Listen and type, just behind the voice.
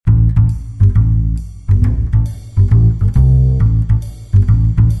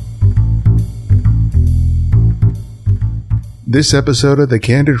This episode of The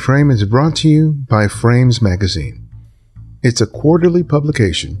Candid Frame is brought to you by Frames Magazine. It's a quarterly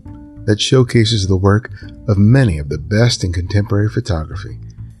publication that showcases the work of many of the best in contemporary photography,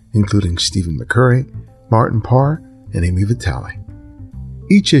 including Stephen McCurry, Martin Parr, and Amy Vitale.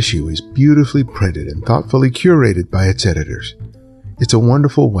 Each issue is beautifully printed and thoughtfully curated by its editors. It's a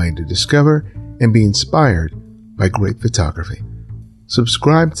wonderful way to discover and be inspired by great photography.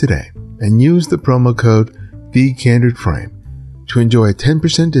 Subscribe today and use the promo code TheCandidFrame to enjoy a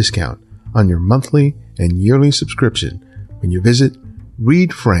 10% discount on your monthly and yearly subscription when you visit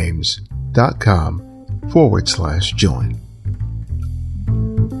readframes.com/join.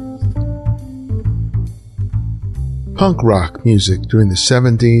 Punk rock music during the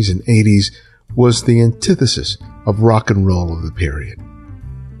 70s and 80s was the antithesis of rock and roll of the period.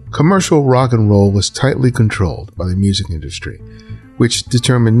 Commercial rock and roll was tightly controlled by the music industry, which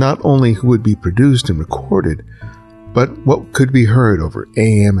determined not only who would be produced and recorded, but what could be heard over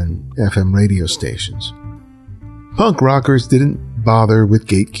AM and FM radio stations. Punk rockers didn't bother with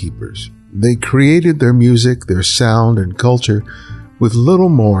gatekeepers. They created their music, their sound, and culture with little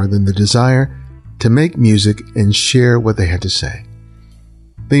more than the desire to make music and share what they had to say.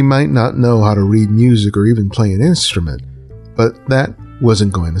 They might not know how to read music or even play an instrument, but that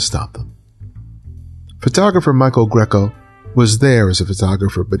wasn't going to stop them. Photographer Michael Grecco was there as a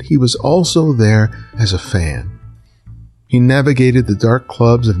photographer, but he was also there as a fan. He navigated the dark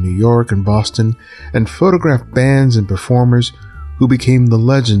clubs of New York and Boston and photographed bands and performers who became the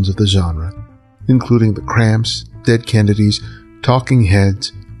legends of the genre, including the Cramps, Dead Kennedys, Talking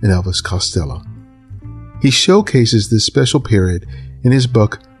Heads, and Elvis Costello. He showcases this special period in his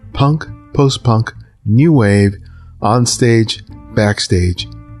book, Punk, Post-Punk, New Wave, On Stage, Backstage,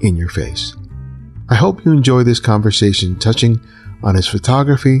 In Your Face. I hope you enjoy this conversation touching on his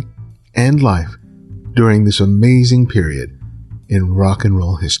photography and life during this amazing period in rock and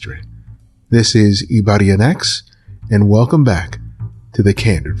roll history. This is Ibarian X, and welcome back to The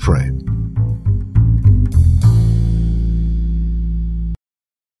Candid Frame.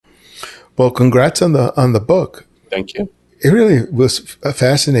 Well, congrats on the book. Thank you. It really was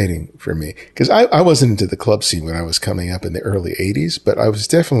fascinating for me because I wasn't into the club scene when I was coming up in the early 80s, but I was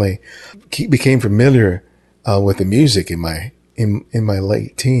definitely became familiar with the music in my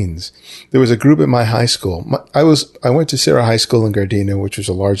late teens. There was a group at my high school. I went to Sarah High School in Gardena, which was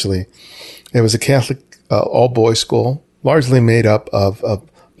it was a Catholic all boys school, largely made up of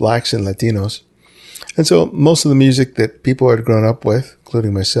blacks and Latinos. And so most of the music that people had grown up with,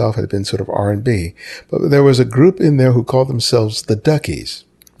 including myself, had been sort of R&B. But there was a group in there who called themselves the Duckies.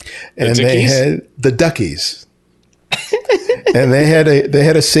 And they had the Duckies. And they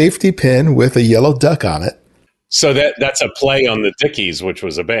had a safety pin with a yellow duck on it. So that's a play on the Dickies, which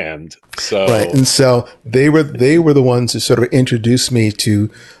was a band. So right. And so they were the ones who sort of introduced me to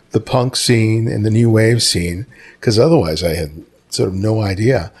the punk scene and the new wave scene, because otherwise I had sort of no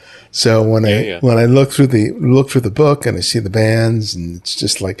idea. So when I look through the book and I see the bands, and it's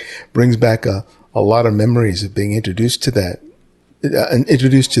just like brings back a lot of memories of being introduced to that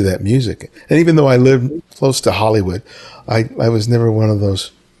music. And even though I lived close to Hollywood, I was never one of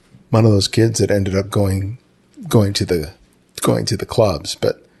those kids that ended up going to the clubs.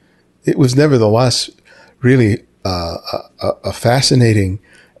 But it was nevertheless really a fascinating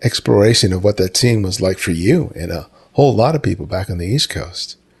exploration of what that scene was like for you and a whole lot of people back on the East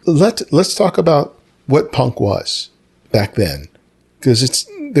Coast. Let's talk about what punk was back then, because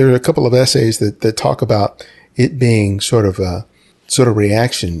there are a couple of essays that talk about it being sort of a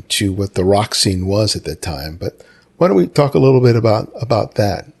reaction to what the rock scene was at that time. But why don't we talk a little bit about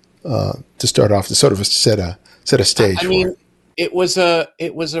that to start off, to sort of set a stage for it. It was a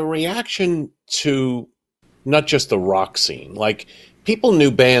reaction to not just the rock scene. Like, people knew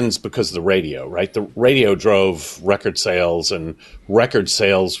bands because of the radio, right? The radio drove record sales, and record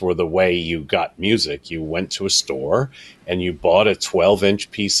sales were the way you got music. You went to a store and you bought a 12-inch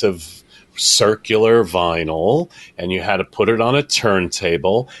piece of circular vinyl, and you had to put it on a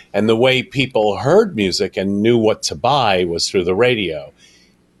turntable. And the way people heard music and knew what to buy was through the radio.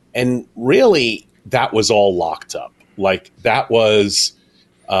 And really, that was all locked up. Like, that was...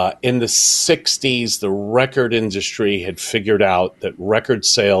 in the 60s, the record industry had figured out that record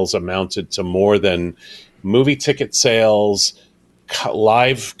sales amounted to more than movie ticket sales,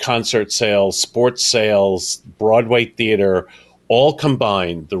 live concert sales, sports sales, Broadway theater, all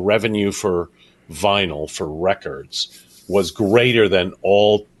combined. The revenue for vinyl, for records, was greater than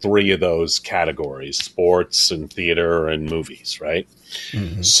all three of those categories: sports and theater and movies, right?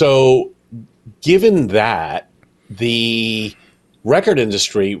 Mm-hmm. So given that, the record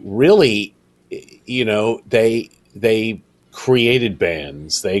industry really, they created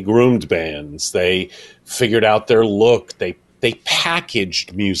bands, they groomed bands, they figured out their look, they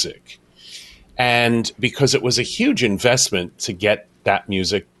packaged music. And because it was a huge investment to get that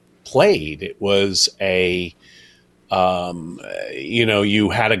music played, it was you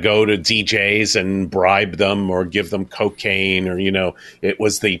had to go to DJs and bribe them or give them cocaine, or, it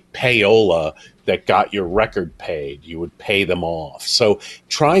was the payola that got your record paid. You would pay them off. So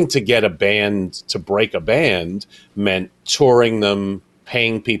trying to get a band to break a band meant touring them,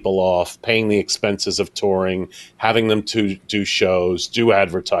 paying people off, paying the expenses of touring, having them to do shows, do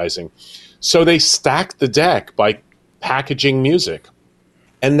advertising. So they stacked the deck by packaging music.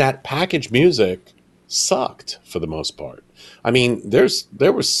 And that packaged music sucked for the most part. I mean, there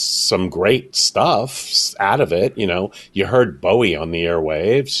was some great stuff out of it. You heard Bowie on the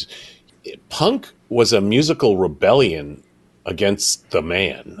airwaves. Punk was a musical rebellion against the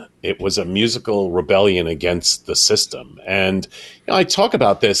man. It was a musical rebellion against the system. And I talk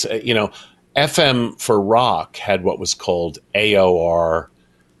about this, FM for rock had what was called AOR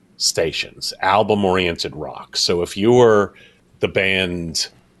stations, album-oriented rock. So if you were the band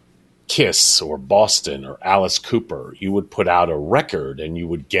Kiss or Boston or Alice Cooper, you would put out a record and you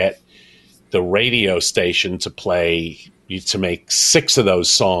would get the radio station to make 6 of those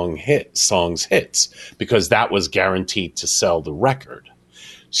songs hits, because that was guaranteed to sell the record.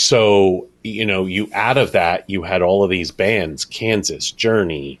 So, you out of that, you had all of these bands, Kansas,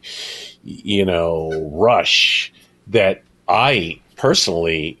 Journey, Rush, that I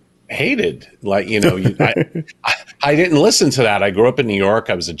personally hated. Like, I didn't listen to that. I grew up in New York.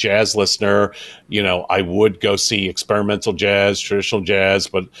 I was a jazz listener. I would go see experimental jazz, traditional jazz,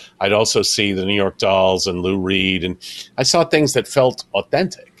 but I'd also see the New York Dolls and Lou Reed. And I saw things that felt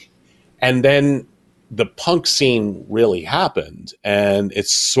authentic. And then the punk scene really happened, and it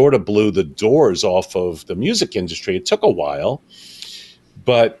sort of blew the doors off of the music industry. It took a while,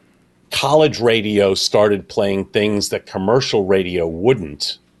 but college radio started playing things that commercial radio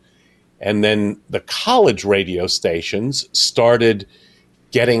wouldn't. And then the college radio stations started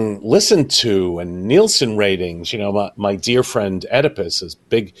getting listened to, and Nielsen ratings. My dear friend Oedipus is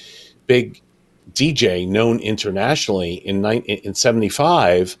big DJ, known internationally. In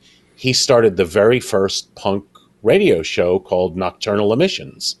 75, he started the very first punk radio show called Nocturnal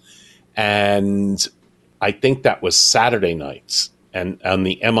Emissions. And I think that was Saturday nights, and on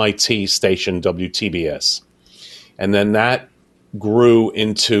the MIT station WTBS. And then that grew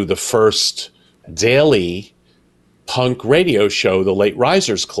into the first daily punk radio show, the Late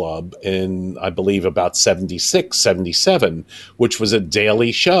Risers Club, in, I believe, about 76, 77, which was a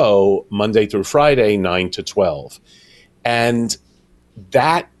daily show, Monday through Friday, 9 to 12. And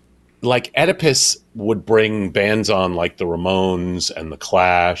that, like, Oedipus would bring bands on like the Ramones and the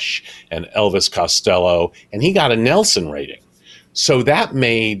Clash and Elvis Costello, and he got a Nelson rating. So that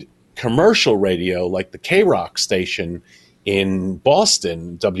made commercial radio, like the K-Rock station in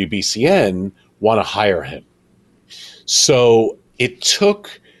Boston, WBCN, want to hire him. So it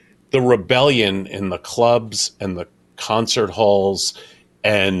took the rebellion in the clubs and the concert halls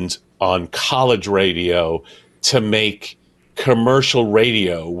and on college radio to make commercial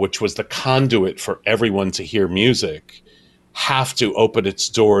radio, which was the conduit for everyone to hear music, have to open its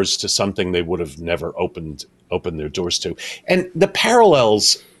doors to something they would have never opened their doors to. And the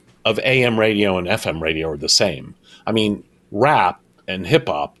parallels of AM radio and FM radio are the same. I mean, rap and hip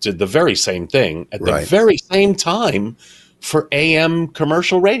hop did the very same thing at the very same time for AM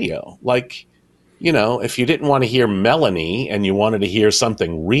commercial radio. Like, if you didn't want to hear Melanie and you wanted to hear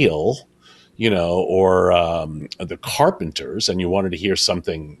something real, or the Carpenters, and you wanted to hear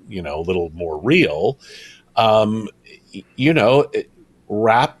something, a little more real,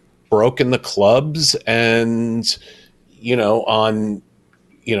 rap broke in the clubs and, on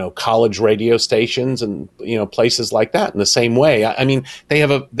college radio stations and, places like that in the same way. I mean, they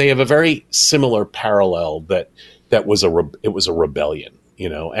have a very similar parallel that it was a rebellion,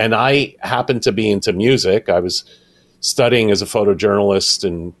 and I happened to be into music. I was studying as a photojournalist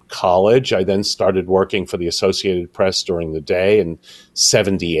in college. I then started working for the Associated Press during the day in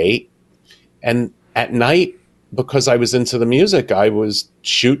 78. And at night, because I was into the music, I was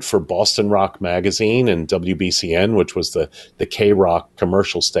shoot for Boston Rock Magazine and WBCN, which was the K-Rock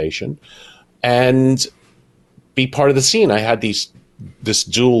commercial station, and be part of the scene. I had this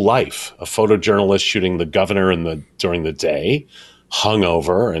dual life, a photojournalist shooting the governor during the day,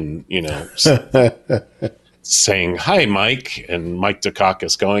 hungover, and, saying, "Hi, Mike," and Mike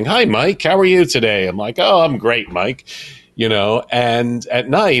Dukakis going, "Hi, Mike, how are you today?" I'm like, "Oh, I'm great, Mike." And at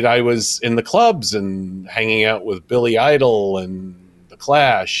night I was in the clubs and hanging out with Billy Idol and the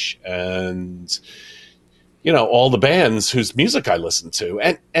Clash and, all the bands whose music I listened to.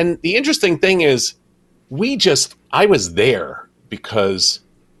 And the interesting thing is, I was there because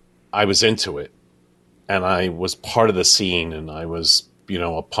I was into it, and I was part of the scene, and I was, a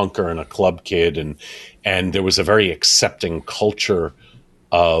punker and a club kid, and there was a very accepting culture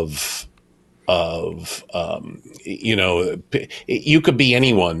of you could be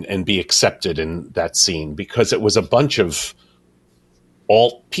anyone and be accepted in that scene because it was a bunch of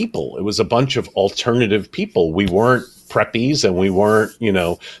alt people. It was a bunch of alternative people. We weren't preppies, and we weren't,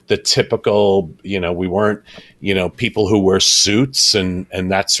 the typical, we weren't, people who wear suits and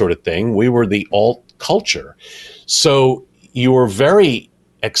that sort of thing. We were the alt culture. So you were very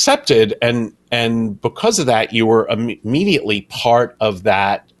accepted. And because of that, you were immediately part of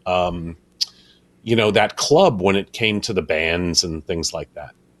that, that club when it came to the bands and things like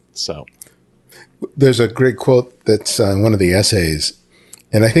that. So there's a great quote that's in one of the essays,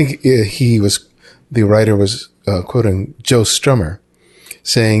 and I think the writer was quoting Joe Strummer,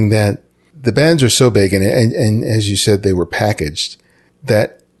 saying that the bands are so big, and as you said, they were packaged,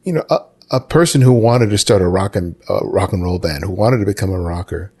 that a person who wanted to start a rock and roll band, who wanted to become a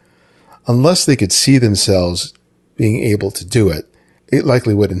rocker, unless they could see themselves being able to do it, it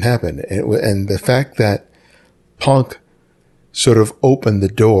likely wouldn't happen. And the fact that punk sort of opened the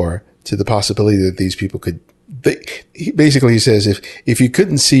door to the possibility that these people could, he says, if you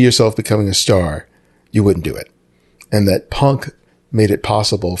couldn't see yourself becoming a star, you wouldn't do it. And that punk made it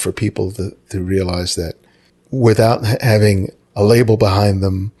possible for people to realize that without having a label behind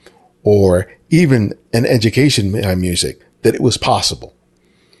them or even an education behind music, that it was possible.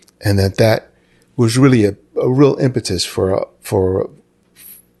 And that was really a real impetus for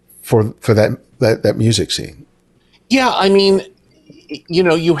that music scene. Yeah, I mean,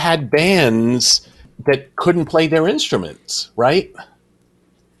 you had bands that couldn't play their instruments, right?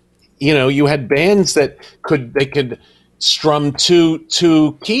 You had bands that could strum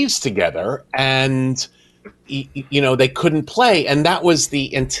two keys together, and they couldn't play, and that was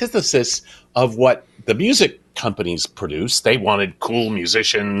the antithesis of what the music companies produced. They wanted cool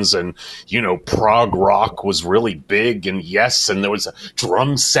musicians, and prog rock was really big, and and there was a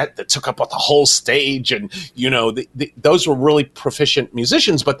drum set that took up the whole stage, and those were really proficient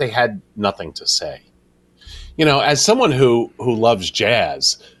musicians, but they had nothing to say. As someone who loves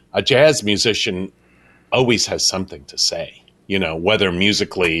jazz, a jazz musician always has something to say, whether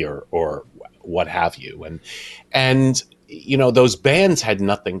musically or what have you, and those bands had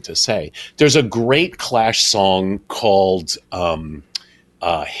nothing to say. There's a great Clash song called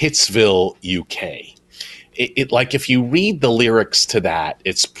Hitsville, UK. It like, if you read the lyrics to that,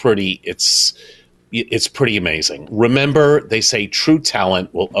 it's pretty amazing. Remember, they say true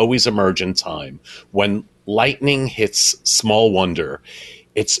talent will always emerge in time. When lightning hits small wonder,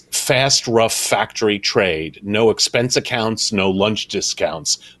 it's fast, rough factory trade. No expense accounts, no lunch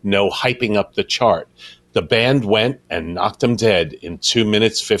discounts, no hyping up the chart. The band went and knocked them dead in 2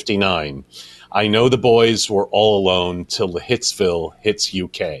 minutes 59. I know the boys were all alone till the Hitsville hits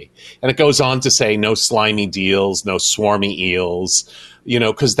UK. And it goes on to say no slimy deals, no swarmy eels,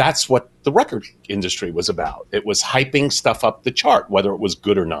 because that's what the record industry was about. It was hyping stuff up the chart, whether it was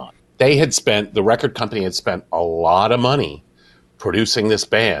good or not. The record company had spent a lot of money producing this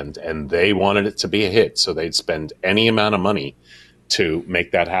band, and they wanted it to be a hit, so they'd spend any amount of money to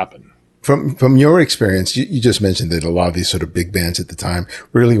make that happen. From your experience, you just mentioned that a lot of these sort of big bands at the time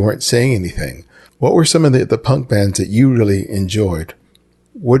really weren't saying anything. What were some of the punk bands that you really enjoyed?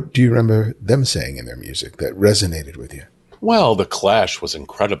 What do you remember them saying in their music that resonated with you? Well, The Clash was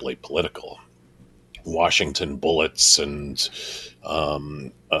incredibly political. Washington Bullets and,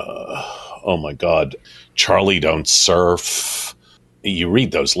 oh my God, Charlie Don't Surf. You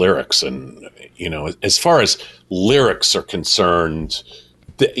read those lyrics and, as far as lyrics are concerned,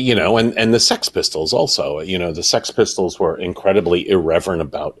 and the Sex Pistols also, the Sex Pistols were incredibly irreverent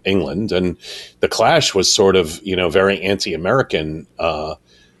about England, and the Clash was sort of, very anti-American,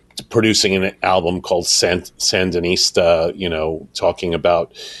 producing an album called Sandinista, talking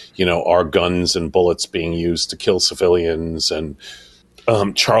about, our guns and bullets being used to kill civilians, and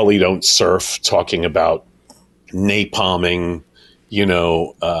Charlie Don't Surf talking about napalming,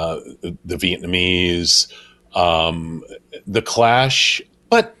 the Vietnamese, the Clash.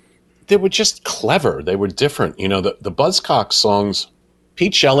 But they were just clever. They were different. The Buzzcocks songs,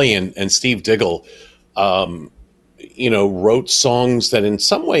 Pete Shelley and Steve Diggle, wrote songs that in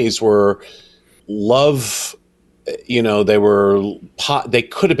some ways were love. They were pop. They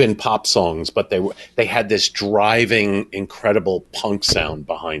could have been pop songs, but they had this driving, incredible punk sound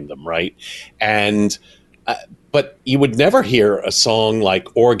behind them, right? And but you would never hear a song like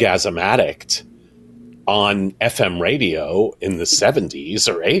Orgasm Addict on FM radio in the 70s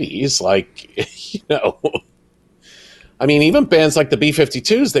or 80s. Like, I mean, even bands like the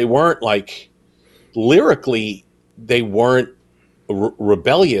B-52s, they weren't like lyrically, they weren't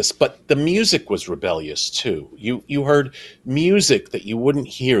rebellious, but the music was rebellious too. You heard music that you wouldn't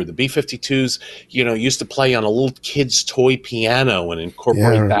hear. The B-52s, used to play on a little kid's toy piano and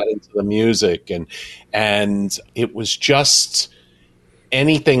incorporate that into the music, and it was just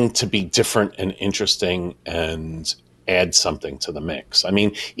anything to be different and interesting and add something to the mix. I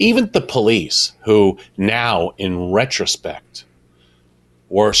mean, even the Police, who now in retrospect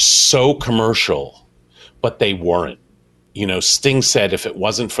were so commercial, but they weren't. Sting said if it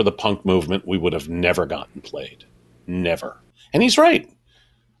wasn't for the punk movement, we would have never gotten played. Never. And he's right.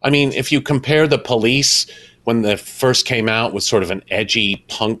 I mean, if you compare the Police when they first came out with sort of an edgy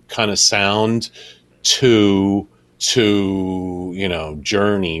punk kind of sound to Journey,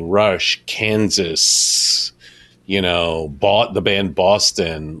 Rush, Kansas, the band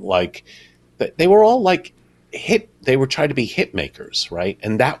Boston, like they were all like they were trying to be hit makers, right?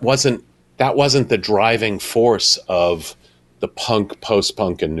 And that wasn't the driving force of the punk,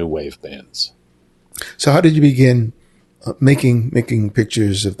 post-punk, and new wave bands. So how did you begin making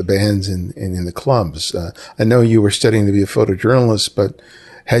pictures of the bands in the clubs? I know you were studying to be a photojournalist, but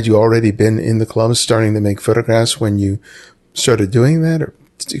had you already been in the clubs starting to make photographs when you started doing that? Or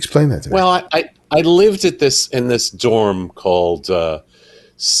explain that to me. Well, I lived in this dorm called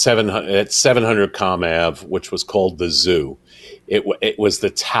 700 Com Ave, which was called the Zoo. It was the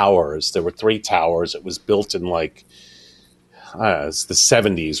towers. There were 3 towers. It was built in it's the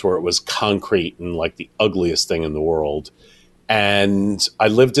 70s, where it was concrete and like the ugliest thing in the world. And I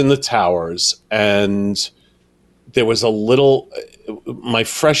lived in the towers, and there was my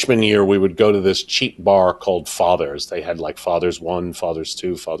freshman year, we would go to this cheap bar called Father's. They had like Father's 1, Father's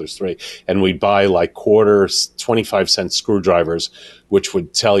 2, Father's 3. And we'd buy like quarters, 25-cent screwdrivers, which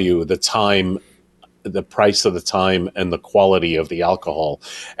would tell you the time, the price of the time, and the quality of the alcohol.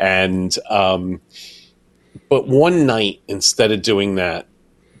 And, but one night, instead of doing that,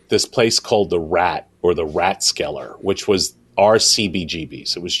 this place called the Rat, or the Ratskeller, which was our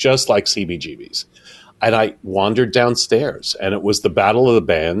CBGBs. It was just like CBGBs. And I wandered downstairs, and it was the Battle of the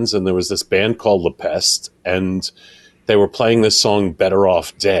Bands, and there was this band called La Peste, and they were playing this song Better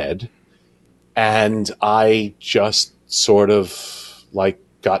Off Dead. And I just sort of like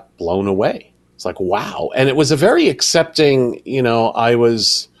got blown away. It's like, wow. And it was a very accepting,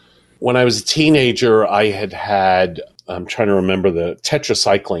 when I was a teenager, I had, I'm trying to remember, the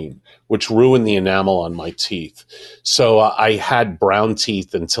tetracycline, which ruined the enamel on my teeth. So I had brown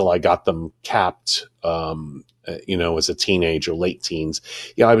teeth until I got them capped, as a teenager, late teens.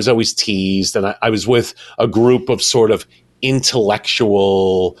 I was always teased, and I was with a group of sort of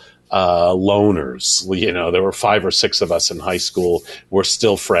intellectual loners. There were 5 or 6 of us in high school. We're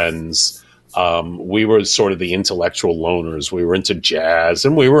still friends. We were sort of the intellectual loners. We were into jazz,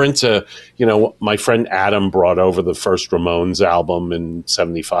 and we were into, my friend Adam brought over the first Ramones album in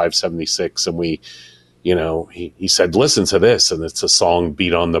 75, 76. And we, he said, listen to this. And it's a song,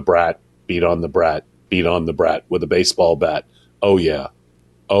 Beat on the Brat, Beat on the Brat, Beat on the Brat with a baseball bat. Oh yeah.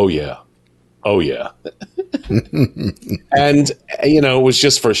 Oh yeah. Oh yeah. And, it was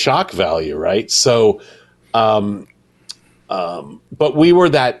just for shock value. Right. So, but we were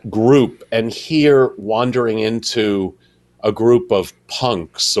that group, and here wandering into a group of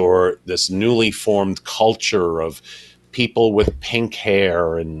punks, or this newly formed culture of people with pink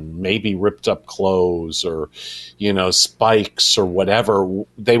hair and maybe ripped up clothes, or, spikes or whatever.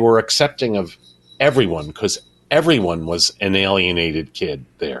 They were accepting of everyone, because everyone was an alienated kid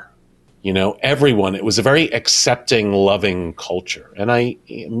there. Everyone. It was a very accepting, loving culture. And I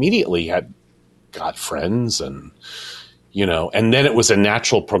immediately got friends, and and then it was a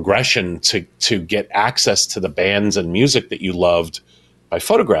natural progression to get access to the bands and music that you loved by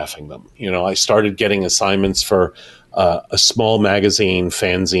photographing them. I started getting assignments for a small magazine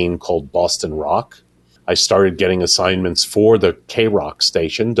fanzine called Boston Rock. I started getting assignments for the K-Rock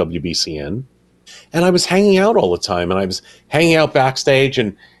station, WBCN. And I was hanging out all the time, and I was hanging out backstage,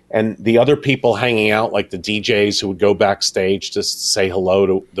 and the other people hanging out, like the DJs who would go backstage to say hello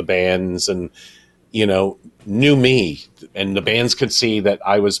to the bands, and, knew me, and the bands could see that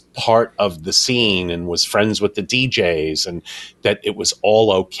I was part of the scene and was friends with the DJs, and that it was all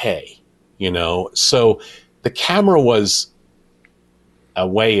okay, So the camera was a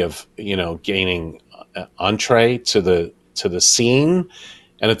way of, gaining entree to the scene,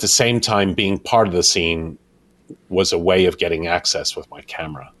 and at the same time being part of the scene was a way of getting access with my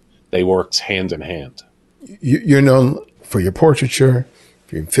camera. They worked hand in hand. You're known for your portraiture,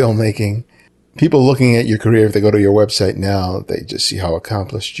 for your filmmaking. people looking at your career, if they go to your website now, they just see how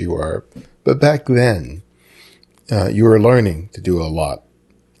accomplished you are. But back then, you were learning to do a lot,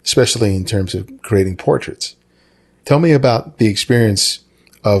 especially in terms of creating portraits. Tell me about the experience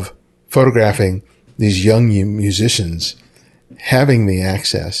of photographing these young musicians, having the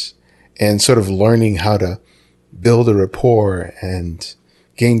access, and sort of learning how to build a rapport and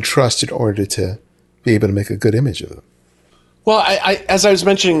gain trust in order to be able to make a good image of them. Well, as I was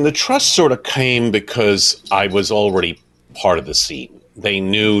mentioning, the trust sort of came because I was already part of the scene. They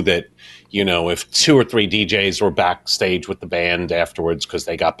knew that, if 2 or 3 DJs were backstage with the band afterwards because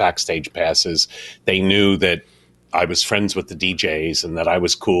they got backstage passes, they knew that I was friends with the DJs and that I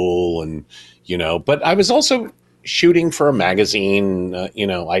was cool. And, but I was also shooting for a magazine.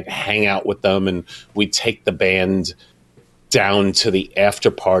 I'd hang out with them and we'd take the band down to the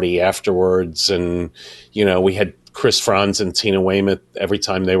after party afterwards. And, we had Chris Franz and Tina Weymouth every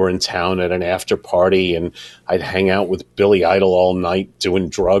time they were in town at an after party, and I'd hang out with Billy Idol all night doing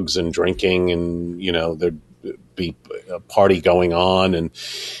drugs and drinking, and there'd be a party going on, and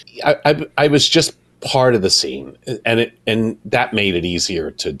I was just part of the scene, and that made it easier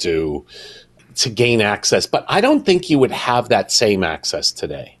to gain access. But I don't think you would have that same access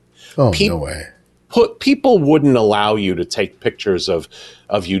today. Oh, no way. People wouldn't allow you to take pictures of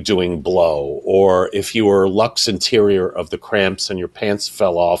you doing blow, or if you were Lux Interior of the Cramps and your pants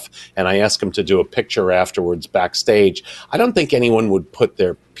fell off and I asked them to do a picture afterwards backstage, I don't think anyone would put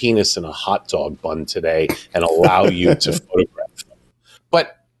their penis in a hot dog bun today and allow you to photograph them.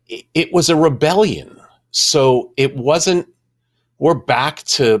 But it was a rebellion. So it wasn't, we're back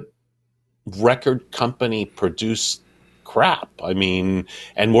to record company produced crap. I mean,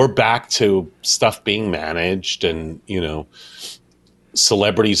 and we're back to stuff being managed and,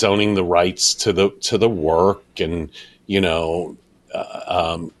 celebrities owning the rights to the work, and, we're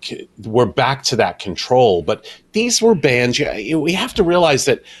back to that control. But these were bands. We have to realize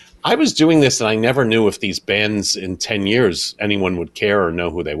that I was doing this and I never knew if these bands in 10 years, anyone would care or know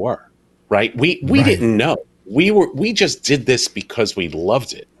who they were. Right. We didn't know. We just did this because we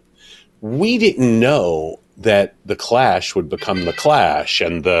loved it. We didn't know that the Clash would become the Clash,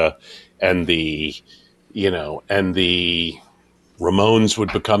 and the Ramones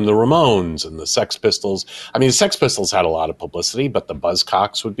would become the Ramones, and the Sex Pistols. I mean, the Sex Pistols had a lot of publicity, but the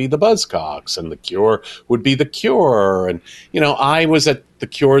Buzzcocks would be the Buzzcocks, and the Cure would be the Cure. And I was at the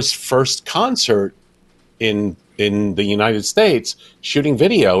Cure's first concert in the United States shooting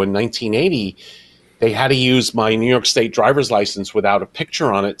video in 1980. They had to use my New York State driver's license without a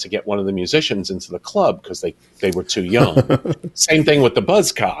picture on it to get one of the musicians into the club because they were too young. Same thing with the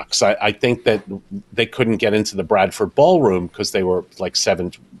Buzzcocks. I think that they couldn't get into the Bradford Ballroom because they were like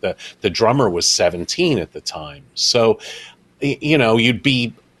the drummer was 17 at the time. So, you'd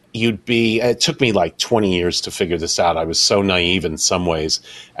be. It took me like 20 years to figure this out. I was so naive in some ways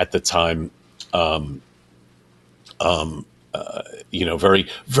at the time. Very,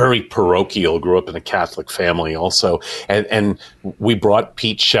 very parochial, grew up in a Catholic family also. And we brought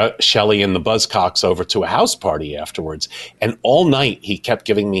Pete Shelley and the Buzzcocks over to a house party afterwards. And all night he kept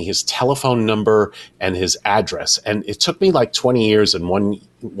giving me his telephone number and his address. And it took me like 20 years. And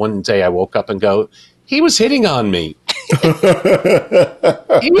one day I woke up and go, he was hitting on me.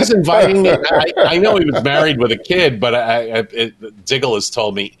 He was inviting me. I know he was married with a kid, but Diggle has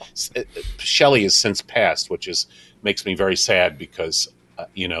told me Shelley has since passed, which makes me very sad because,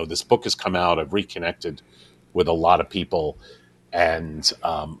 this book has come out. I've reconnected with a lot of people. And,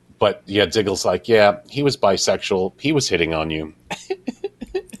 but yeah, Diggle's like, yeah, he was bisexual. He was hitting on you.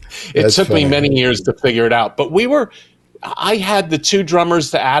 It took me many years to figure it out. But I had the 2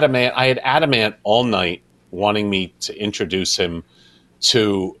 drummers to Adamant. I had Adamant all night wanting me to introduce him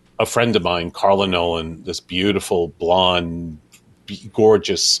to a friend of mine, Carla Nolan, this beautiful, blonde,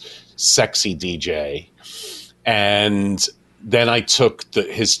 gorgeous, sexy DJ. And then I took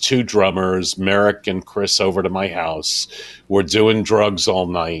his 2 drummers, Merrick and Chris, over to my house. We're doing drugs all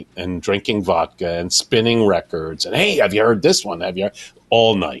night and drinking vodka and spinning records. And, hey, have you heard this one?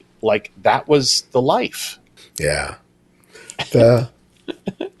 All night. Like, that was the life. Yeah.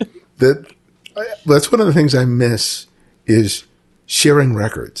 That's one of the things I miss is sharing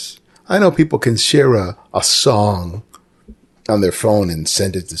records. I know people can share a song on their phone and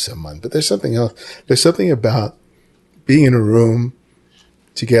send it to someone, but there's something else. There's something about being in a room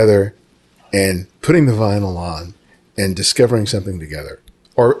together and putting the vinyl on and discovering something together,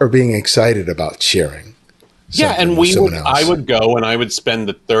 or being excited about sharing. Yeah, and I would go and I would spend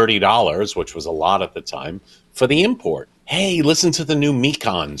the $30, which was a lot at the time, for the import. Hey, listen to the new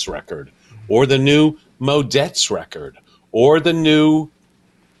Mekons record, or the new Modets record, or the new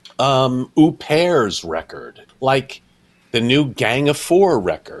Uper's record, like the new Gang of Four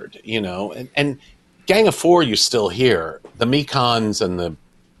record, and Gang of Four you still hear. The Mekons and the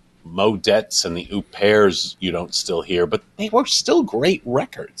Modets and the Upers you don't still hear, but they were still great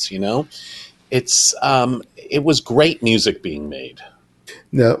records, It was great music being made.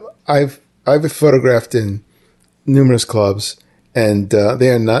 Now, I've photographed in numerous clubs, and they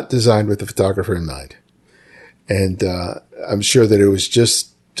are not designed with the photographer in mind. And I'm sure that it was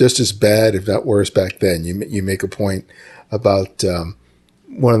just as bad, if not worse, back then. You make a point about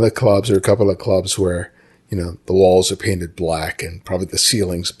one of the clubs or a couple of clubs where the walls are painted black and probably the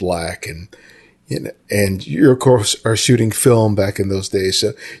ceiling's black, and you of course are shooting film back in those days,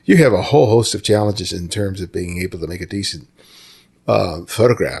 so you have a whole host of challenges in terms of being able to make a decent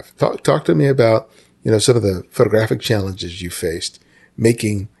photograph. Talk to me about some of the photographic challenges you faced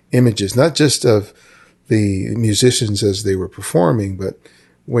making images, not just of the musicians as they were performing, but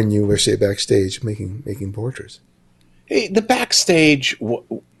when you were, say, backstage making portraits. Hey, the backstage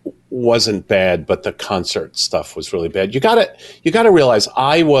wasn't bad, but the concert stuff was really bad. You gotta realize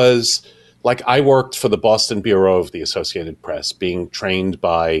I worked for the Boston Bureau of the Associated Press, being trained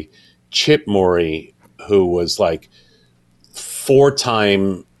by Chip Morey, who was like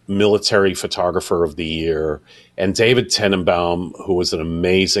 4-time military photographer of the year, and David Tenenbaum, who was an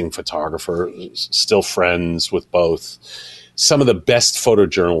amazing photographer, still friends with both, some of the best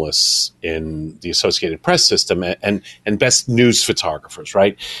photojournalists in the Associated Press system and best news photographers,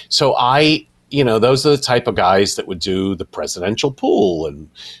 right? So those are the type of guys that would do the presidential pool, and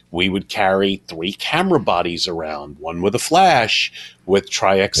we would carry 3 camera bodies around, one with a flash with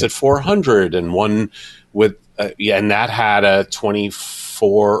Tri-Exit 400 and one with, and that had a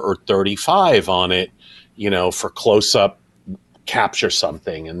 24 or 35 on it, for close-up capture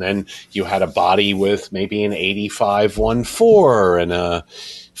something. And then you had a body with maybe an 85 1.4 and a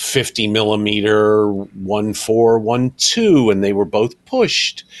 50 millimeter 1.4 1.2, and they were both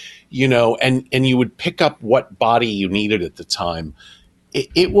pushed, and you would pick up what body you needed at the time.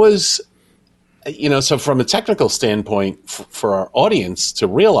 It was, so from a technical standpoint for our audience to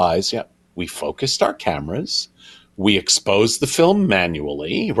realize, we focused our cameras. We exposed the film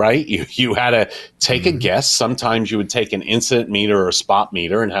manually, right? You had to take a guess. Sometimes you would take an incident meter or a spot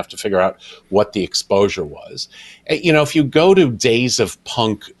meter and have to figure out what the exposure was. If you go to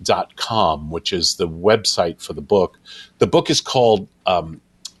daysofpunk.com, which is the website for the book is called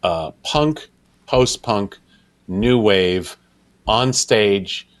Punk, Post-Punk, New Wave, On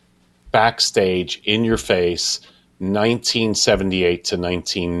Stage, Backstage, In Your Face, 1978 to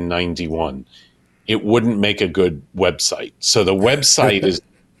 1991. It wouldn't make a good website. So the website is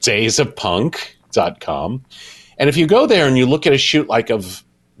daysofpunk.com. And if you go there and you look at a shoot like of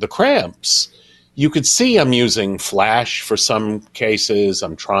the Cramps, you could see I'm using flash for some cases.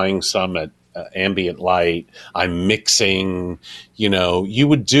 I'm trying some at ambient light. I'm mixing, you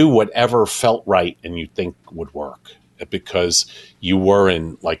would do whatever felt right and you think would work because you were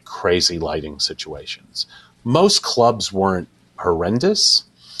in like crazy lighting situations. Most clubs weren't horrendous.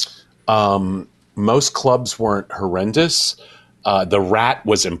 The Rat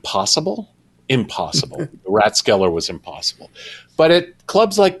was impossible. The Rathskeller was impossible. But at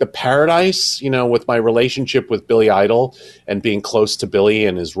clubs like the Paradise, with my relationship with Billy Idol and being close to Billy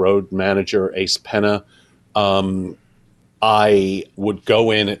and his road manager, Ace Penna, I would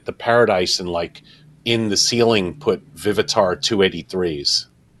go in at the Paradise and in the ceiling put Vivitar 283s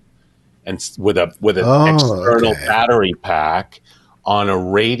and with an external battery pack on a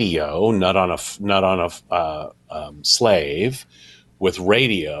radio, not on a slave, with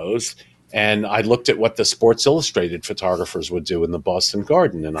radios. And I looked at what the Sports Illustrated photographers would do in the Boston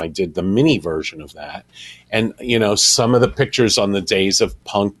Garden, and I did the mini version of that. And some of the pictures on the Days of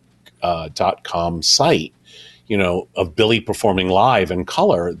Punk.com site, of Billy performing live in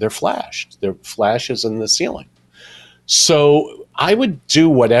color, they're flashed. They're flashes in the ceiling. So I would do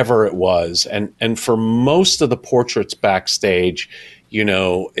whatever it was. And for most of the portraits backstage,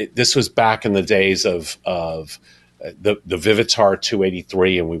 this was back in the days of the Vivitar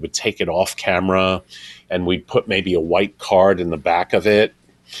 283, and we would take it off camera and we'd put maybe a white card in the back of it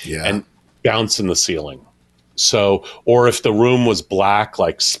and bounce in the ceiling. So, or if the room was black,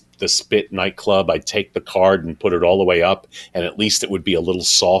 like the Spit nightclub, I'd take the card and put it all the way up, and at least it would be a little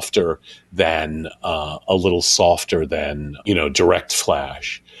softer than direct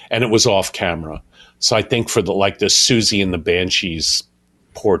flash, and it was off camera. So I think for the Susie and the Banshees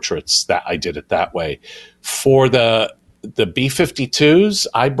portraits, that I did it that way. For the B-52s,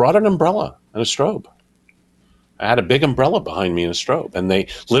 I brought an umbrella and a strobe. I had a big umbrella behind me in a strobe, and they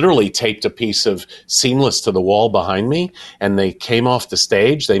literally taped a piece of seamless to the wall behind me, and they came off the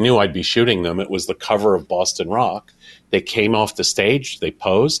stage. They knew I'd be shooting them. It was the cover of Boston Rock. They came off the stage, they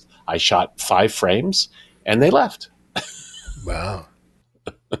posed, I shot 5 frames, and they left. Wow.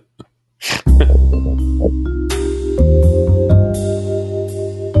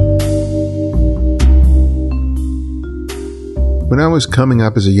 When I was coming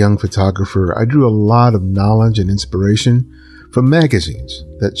up as a young photographer, I drew a lot of knowledge and inspiration from magazines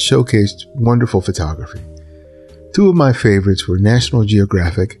that showcased wonderful photography. 2 of my favorites were National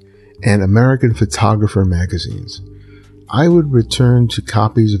Geographic and American Photographer magazines. I would return to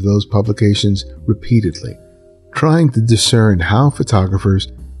copies of those publications repeatedly, trying to discern how photographers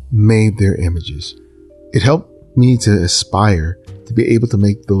made their images. It helped me to aspire to be able to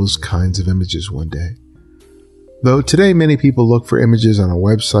make those kinds of images one day. Though today many people look for images on a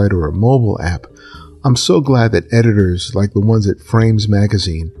website or a mobile app, I'm so glad that editors like the ones at Frames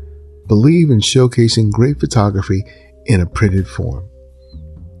Magazine believe in showcasing great photography in a printed form.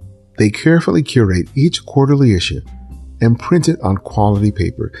 They carefully curate each quarterly issue and print it on quality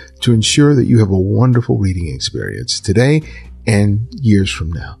paper to ensure that you have a wonderful reading experience today and years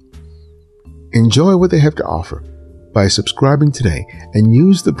from now. Enjoy what they have to offer by subscribing today and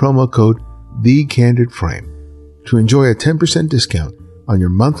use the promo code TheCandidFrame to enjoy a 10% discount on your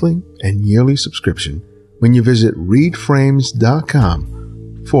monthly and yearly subscription when you visit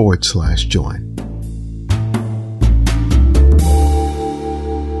readframes.com/join.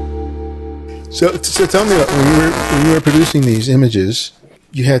 So tell me, when you were producing these images,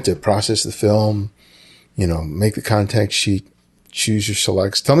 you had to process the film, make the contact sheet, choose your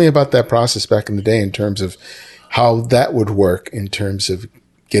selects. Tell me about that process back in the day in terms of how that would work in terms of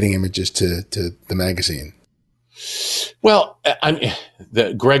getting images to the magazine. Well,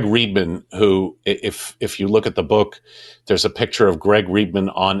 Greg Riedman, who, if you look at the book, there's a picture of Greg Riedman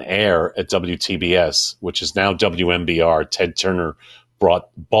on air at WTBS, which is now WMBR. Ted Turner bought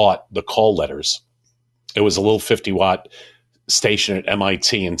the call letters. It was a little 50-watt station at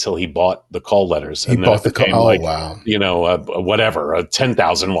MIT until he bought the call letters. He bought the call. Oh, wow. Whatever, a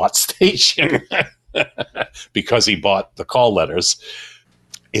 10,000-watt station because he bought the call letters.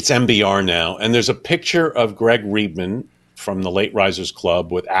 It's MBR now. And there's a picture of Greg Riedman from the Late Risers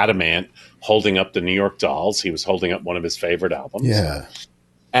Club with Adamant holding up the New York Dolls. He was holding up one of his favorite albums. Yeah.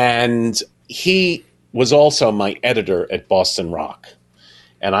 And he was also my editor at Boston Rock.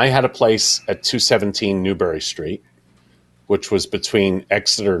 And I had a place at 217 Newbury Street, which was between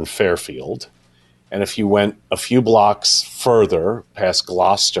Exeter and Fairfield. And if you went a few blocks further past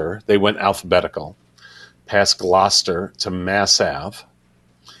Gloucester, they went alphabetical, past Gloucester to Mass Ave.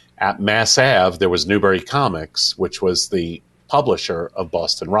 At Mass Ave, there was Newbury Comics, which was the publisher of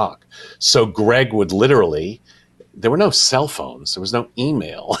Boston Rock. So Greg would literally, there were no cell phones, there was no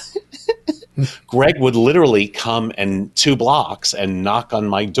email. Greg would literally come 2 blocks and knock on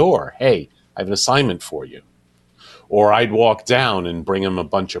my door. Hey, I have an assignment for you. Or I'd walk down and bring him a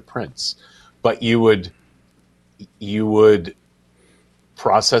bunch of prints. But you would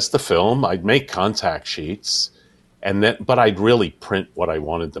process the film. I'd make contact sheets. But I'd really print what I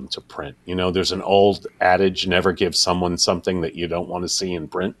wanted them to print. There's an old adage, never give someone something that you don't want to see in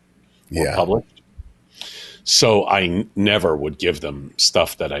print or published. So I never would give them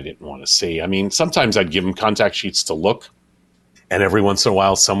stuff that I didn't want to see. I mean, sometimes I'd give them contact sheets to look, and every once in a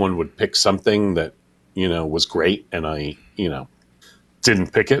while someone would pick something that, was great, and I,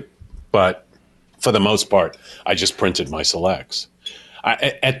 didn't pick it. But for the most part, I just printed my selects.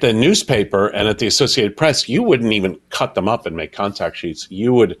 At the newspaper and at the Associated Press, you wouldn't even cut them up and make contact sheets.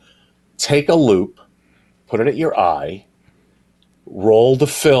 You would take a loop, put it at your eye, roll the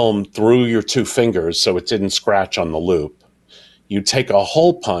film through your 2 fingers so it didn't scratch on the loop. You'd take a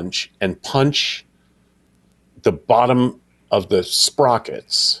hole punch and punch the bottom of the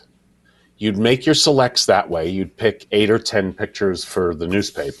sprockets. You'd make your selects that way. You'd pick 8 or 10 pictures for the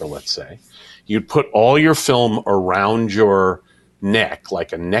newspaper, let's say. You'd put all your film around your neck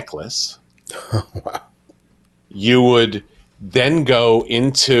like a necklace. Wow. You would then go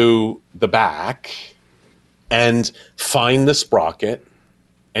into the back and find the sprocket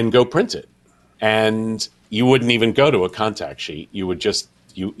and go print it. And you wouldn't even go to a contact sheet. You would just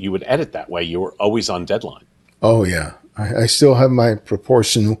you would edit that way. You were always on deadline. Oh yeah. I still have my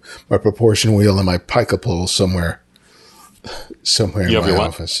proportion wheel and my pica pole somewhere in my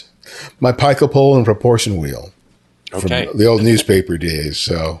office. My pica pole and proportion wheel. Okay. From the old newspaper days.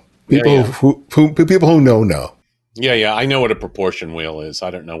 So people who know. Yeah. I know what a proportion wheel is. I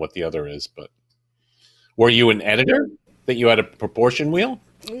don't know what the other is, but were you an editor that you had a proportion wheel?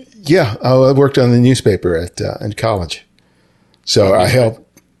 Yeah, I worked on the newspaper in college. So What I newspaper?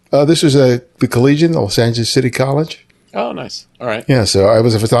 helped. This was the Collegian, Los Angeles City College. Oh, nice. All right. Yeah, so I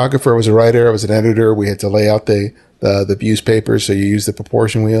was a photographer, I was a writer, I was an editor. We had to lay out the newspapers. So you use the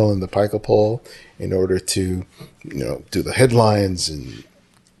proportion wheel and the pico pole in order to, do the headlines and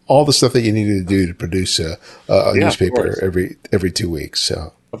all the stuff that you needed to do to produce a Yeah, of newspaper course. every 2 weeks.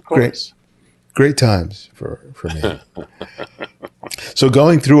 So Of great, course. great times for me. So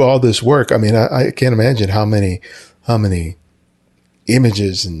going through all this work, I mean, I can't imagine how many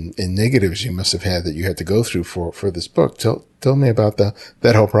images and negatives you must have had that you had to go through for this book. Tell me about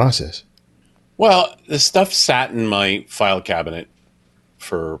that whole process. Well, the stuff sat in my file cabinet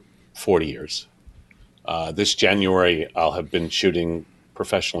for 40 years. This January, I'll have been shooting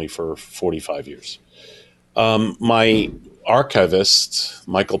professionally for 45 years. My archivist,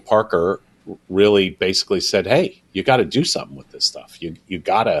 Michael Parker, really basically said, "Hey, you got to do something with this stuff. You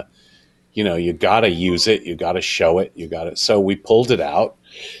gotta, you gotta use it. You gotta show it. You gotta." So we pulled it out.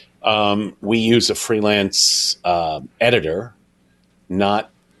 We use a freelance editor. Not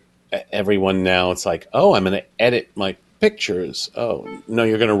everyone now. It's like, oh, I'm going to edit my pictures. Oh, no,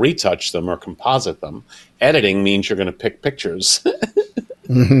 you're going to retouch them or composite them. Editing means you're going to pick pictures.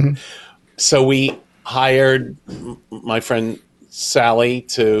 Mm-hmm. So we hired my friend Sally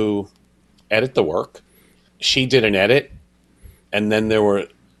to edit the work. She did an edit, and then there were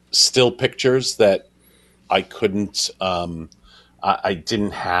still pictures that I couldn't, I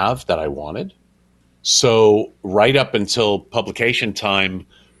didn't have that I wanted. So right up until publication time,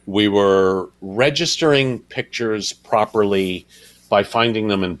 we were registering pictures properly by finding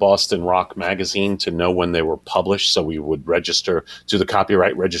them in Boston Rock Magazine to know when they were published. So we would do the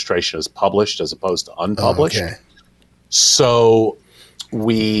copyright registration as published as opposed to Oh, unpublished. okay. So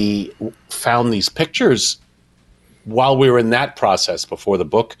we found these pictures while we were in that process before the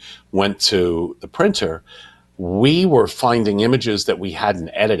book went to the printer. We were finding images that we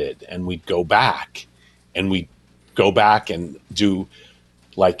hadn't edited, and we'd go back and do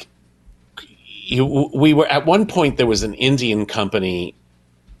like we were at one point. There was an Indian company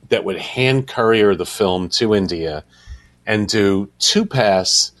that would hand courier the film to India and do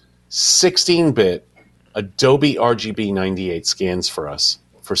 2-pass 16-bit Adobe RGB 98 scans for us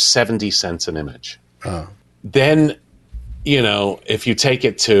for 70 cents an image. Oh. Then, if you take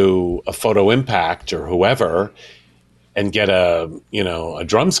it to a Photo Impact or whoever and get a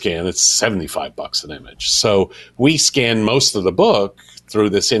drum scan, it's $75 an image. So we scan most of the book through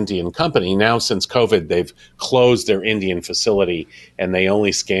this Indian company. Now, since COVID, they've closed their Indian facility and they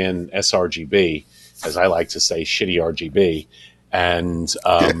only scan sRGB, as I like to say, shitty RGB. And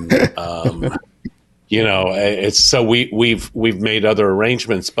it's so we've made other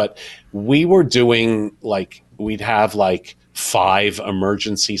arrangements, but we were doing we'd have 5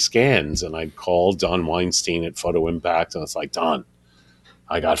 emergency scans, and I'd call Don Weinstein at Photo Impact, and it's like, Don,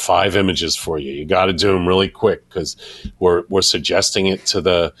 I got 5 images for you. You got to do them really quick because we're suggesting it to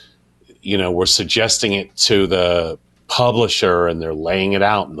the publisher, and they're laying it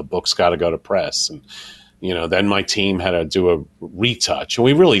out, and the book's got to go to press. And then my team had to do a retouch, and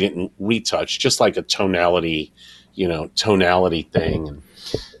we really didn't retouch, just like a tonality thing. And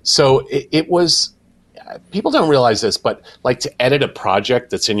so it was. People don't realize this, but to edit a project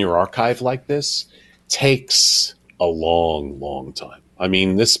that's in your archive like this takes a long, long time. I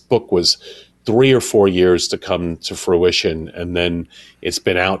mean, this book was 3 or 4 years to come to fruition, and then it's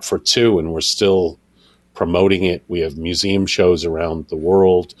been out for 2, and we're still promoting it. We have museum shows around the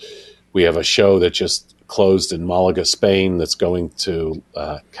world. We have a show that just closed in Malaga, Spain, that's going to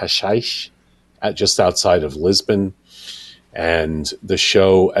Cascais, just outside of Lisbon. And the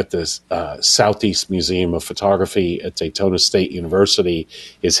show at the Southeast Museum of Photography at Daytona State University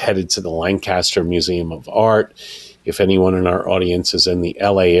is headed to the Lancaster Museum of Art. If anyone in our audience is in the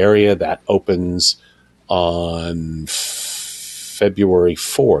LA area, that opens on February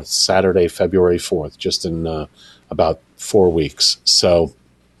 4th, Saturday, February 4th, just in about 4 weeks. So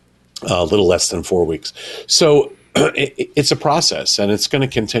a little less than 4 weeks. So it's a process, and it's going to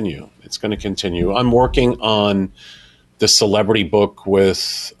continue. It's going to continue. I'm working on the celebrity book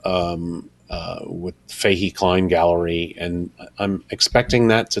with Fahey Klein Gallery, and I'm expecting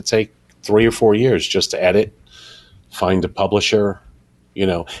that to take 3 or 4 years just to edit, find a publisher,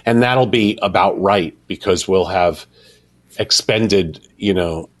 and that'll be about right because we'll have expended,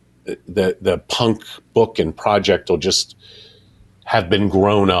 the punk book and project will just have been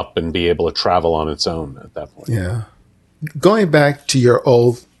grown up and be able to travel on its own at that point. Yeah. Going back to your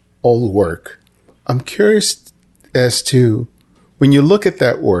old work, I'm curious as to when you look at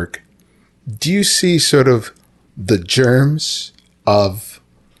that work, do you see sort of the germs of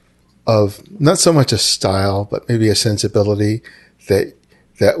of not so much a style, but maybe a sensibility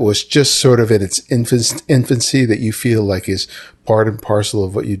that was just sort of in its infancy that you feel like is part and parcel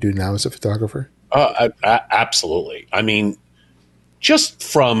of what you do now as a photographer? Absolutely. I mean, just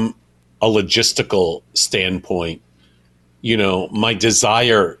from a logistical standpoint, my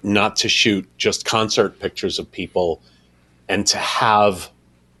desire not to shoot just concert pictures of people and to have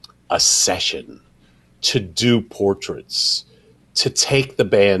a session, to do portraits, to take the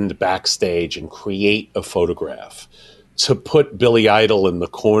band backstage and create a photograph, to put Billy Idol in the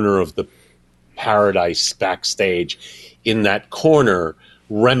corner of the Paradise backstage, in that corner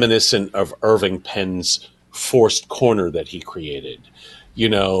reminiscent of Irving Penn's forced corner that he created.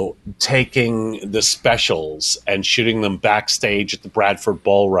 Taking the specials and shooting them backstage at the Bradford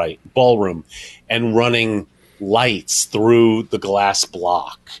Ballroom and running lights through the glass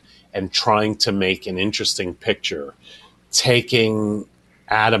block and trying to make an interesting picture. Taking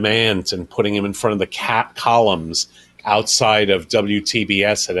Adam Ant and putting him in front of the columns outside of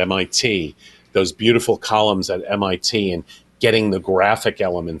WTBS at MIT, those beautiful columns at MIT, and getting the graphic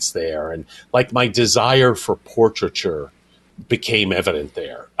elements there. And like my desire for portraiture became evident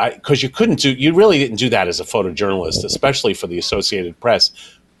there, because you really didn't do that as a photojournalist, especially for the Associated Press.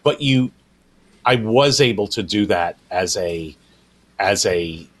 But I was able to do that as a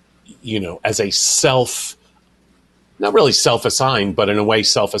self, not really self-assigned, but in a way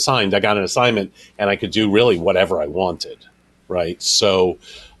self-assigned. I got an assignment and I could do really whatever I wanted. Right. So,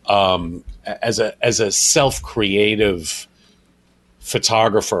 as a self-creative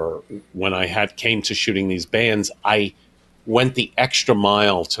photographer, when I came to shooting these bands, I went the extra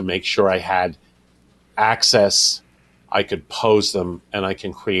mile to make sure I had access, I could pose them, and I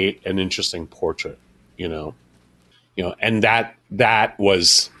can create an interesting portrait, and that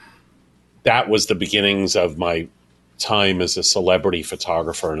was the beginnings of my time as a celebrity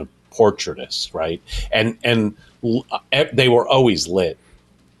photographer and a portraitist, right? And they were always lit.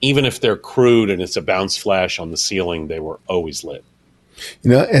 Even if they're crude and it's a bounce flash on the ceiling, they were always lit.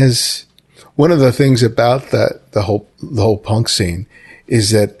 As one of the things about the whole punk scene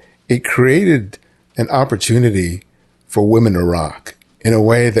is that it created an opportunity for women to rock in a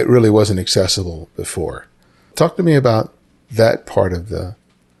way that really wasn't accessible before. Talk to me about that part of the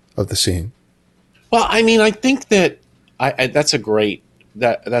scene. Well, I mean, I think that that's a great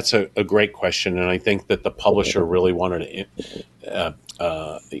question, and I think that the publisher really wanted to,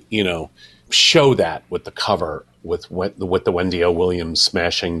 show that with the cover, with the Wendy O. Williams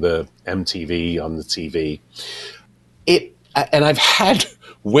smashing the MTV on the TV. And I've had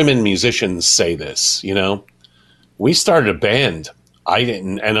women musicians say this. We started a band. I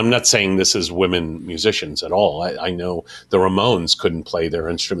didn't, and I'm not saying this is women musicians at all. I know the Ramones couldn't play their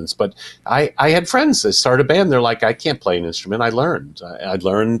instruments, but I had friends that started a band. They're like, I can't play an instrument. I learned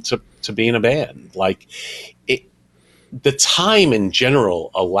to be in a band. Like, the time in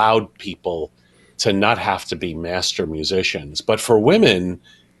general allowed people to not have to be master musicians. But for women, it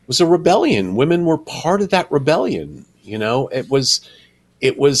was a rebellion. Women were part of that rebellion. It was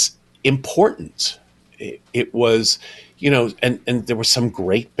important. It was, and there were some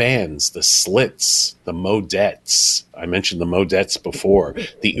great bands, the Slits, the Modettes. I mentioned the Modettes before.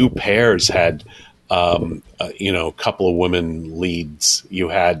 The Au Pairs had, a couple of women leads. You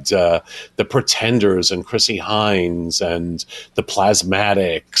had the Pretenders and Chrissy Hines and the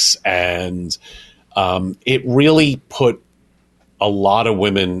Plasmatics, and it really put a lot of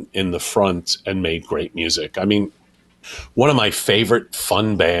women in the front and made great music. I mean, one of my favorite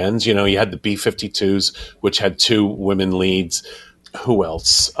fun bands, you had the B-52s, which had two women leads. Who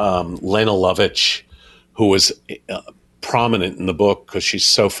else? Lena Lovitch, who was prominent in the book because she's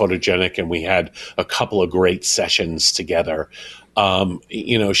so photogenic, and we had a couple of great sessions together.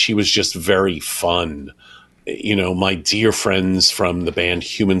 She was just very fun. My dear friends from the band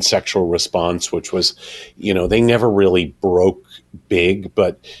Human Sexual Response, which was, they never really broke big,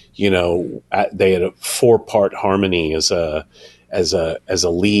 but they had a 4-part harmony as a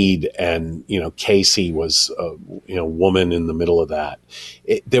lead, and Casey was a woman in the middle of that.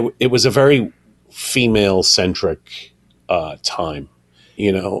 It was a very female centric time.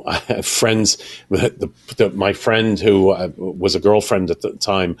 I have friends. My friend who was a girlfriend at the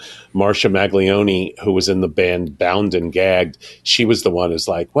time, Marcia Maglione, who was in the band Bound and Gagged. She was the one who's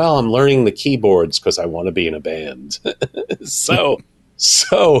like, "Well, I'm learning the keyboards because I want to be in a band." so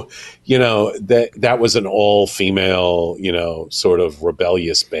that was an all female, sort of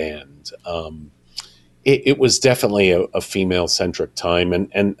rebellious band. It was definitely a female centric time,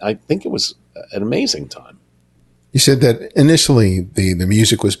 and I think it was an amazing time. You said that initially the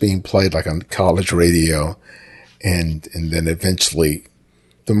music was being played like on college radio, and then eventually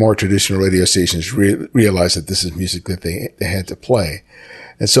the more traditional radio stations realized that this is music that they had to play.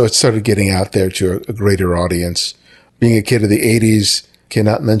 And so it started getting out there to a greater audience. Being a kid of the 80s,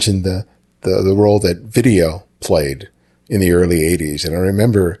 cannot mention the role that video played in the early 80s. And I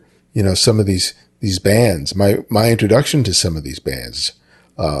remember, some of these bands, my introduction to some of these bands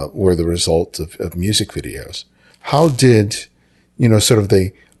were the result of music videos. How did, sort of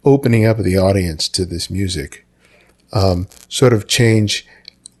the opening up of the audience to this music sort of change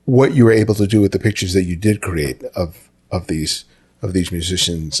what you were able to do with the pictures that you did create of these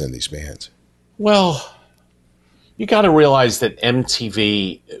musicians and these bands? Well, you got to realize that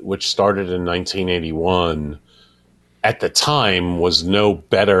MTV, which started in 1981, at the time was no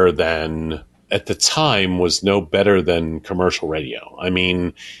better than commercial radio. I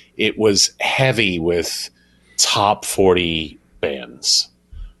mean, it was heavy with top 40 bands.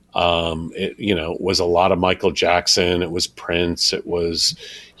 It was a lot of Michael Jackson. It was Prince. It was,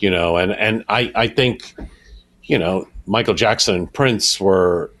 and I think, Michael Jackson and Prince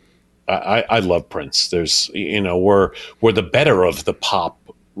were, I love Prince. There's, we're the better of the pop,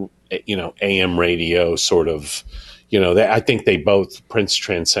 AM radio sort of, I think Prince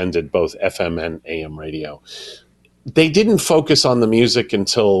transcended both FM and AM radio. They didn't focus on the music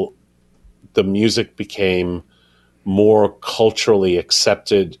until the music became more culturally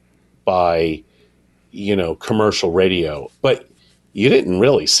accepted by, commercial radio. But you didn't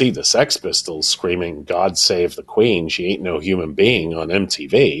really see the Sex Pistols screaming, "God save the Queen, she ain't no human being" on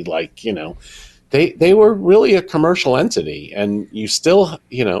MTV. They were really a commercial entity, and you still,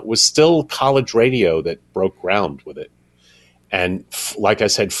 it was still college radio that broke ground with it. And like I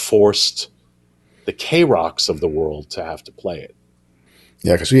said, forced the K-Rocks of the world to have to play it.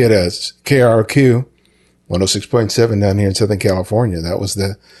 Yeah, because we had a KRQ 106.7 down here in Southern California. That was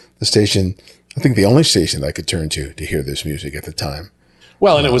the station, I think the only station I could turn to hear this music at the time.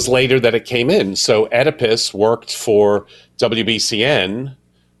 Well, and it was later that it came in. So Oedipus worked for WBCN.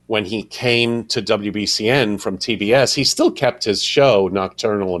 When he came to WBCN from TBS, he still kept his show,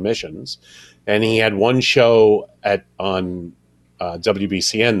 Nocturnal Emissions. And he had one show on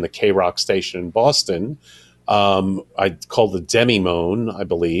WBCN, the K-Rock station in Boston. I called the Demi-Moan, I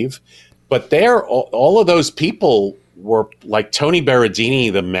believe. But there, all of those people were like Tony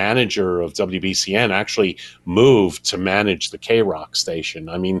Berardini, the manager of WBCN, actually moved to manage the K-Rock station.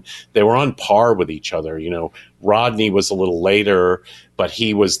 I mean, they were on par with each other. Rodney was a little later, but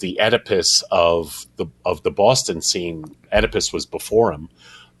he was the Oedipus of the Boston scene. Oedipus was before him.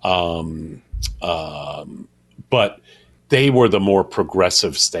 But they were the more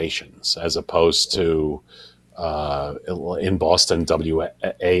progressive stations as opposed to in Boston,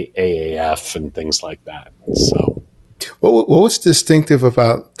 WAAF and things like that. So, what was distinctive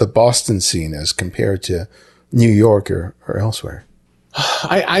about the Boston scene as compared to New York or elsewhere?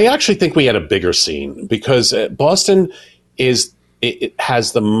 I actually think we had a bigger scene because Boston it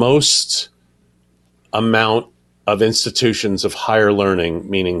has the most amount of institutions of higher learning,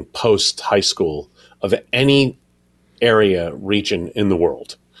 meaning post high school, of any area region in the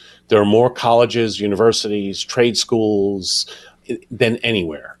world. There are more colleges, universities, trade schools than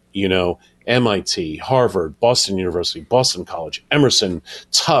anywhere. MIT, Harvard, Boston University, Boston College, Emerson,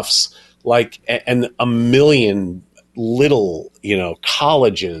 Tufts, and a million little,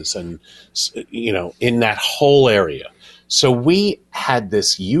 colleges and, in that whole area. So we had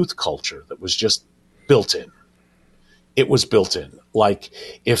this youth culture that was just built in. It was built in. Like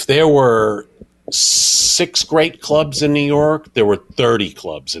if there were 6 great clubs in New York, there were 30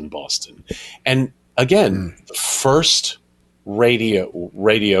 clubs in Boston. And again, the first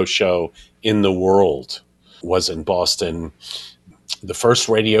radio show in the world was in Boston. The first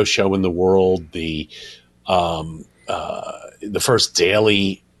radio show in the world, the first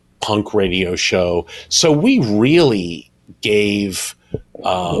daily punk radio show. So we really gave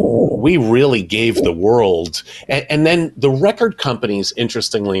the world, and then the record companies,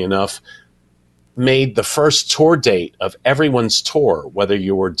 interestingly enough, made the first tour date of everyone's tour, whether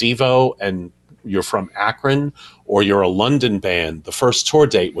you were Devo and you're from Akron or you're a London band. The first tour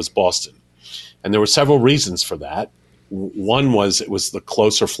date was Boston. And there were several reasons for that. One was it was the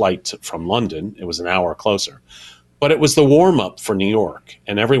closer flight from London. It was an hour closer. But it was the warm-up for New York.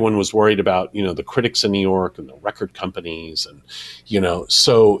 And everyone was worried about, the critics in New York and the record companies. And,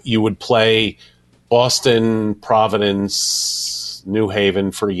 so you would play Boston, Providence, New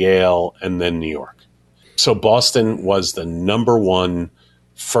Haven for Yale, and then New York. So Boston was the number one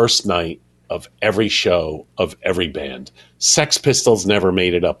first night of every show of every band. Sex Pistols never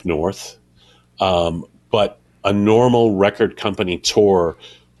made it up north, but a normal record company tour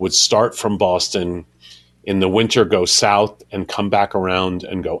would start from Boston, in the winter go south and come back around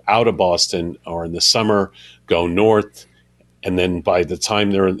and go out of Boston, or in the summer go north. And then by the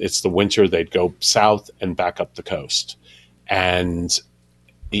time it's the winter, they'd go south and back up the coast. And,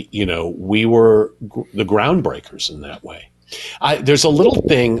 we were the groundbreakers in that way. There's a little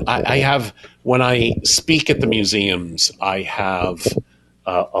thing I have when I speak at the museums. I have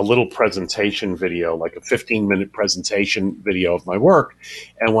a little presentation video, like a 15-minute presentation video of my work.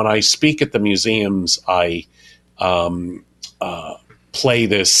 And when I speak at the museums, I play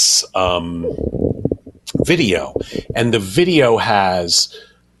this video, and the video has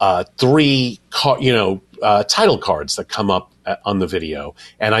three title cards that come up on the video,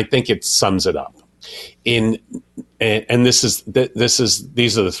 and I think it sums it up. These are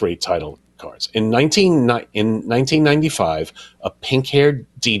the three title cards. In 1995, a pink-haired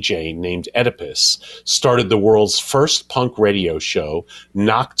DJ named Oedipus started the world's first punk radio show,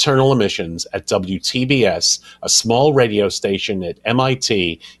 Nocturnal Emissions, at WTBS, a small radio station at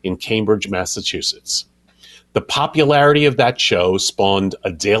MIT in Cambridge, Massachusetts. The popularity of that show spawned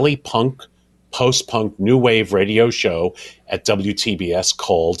a daily punk, post-punk, new wave radio show at WTBS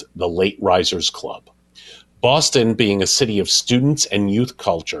called the Late Risers Club. Boston, being a city of students and youth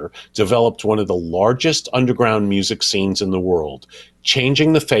culture, developed one of the largest underground music scenes in the world,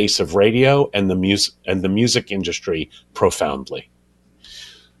 changing the face of radio and the music industry profoundly.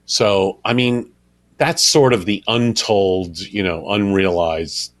 So, I mean, that's sort of the untold,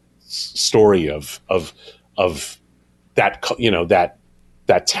 unrealized story of that,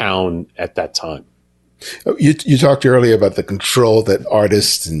 that town at that time. You talked earlier about the control that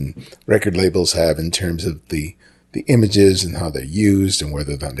artists and record labels have in terms of the images and how they're used and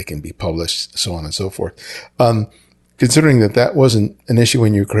whether or not they can be published, so on and so forth. Considering that wasn't an issue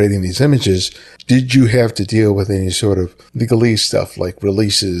when you were creating these images, did you have to deal with any sort of legalese stuff like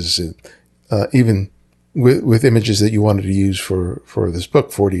releases and even with images that you wanted to use for this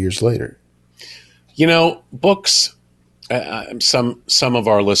book 40 years later? Books. Some of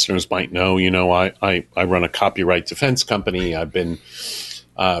our listeners might know, I run a copyright defense company. I've been,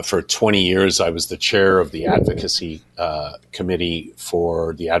 for 20 years, I was the chair of the advocacy committee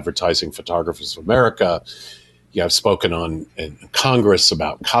for the Advertising Photographers of America. I've spoken in Congress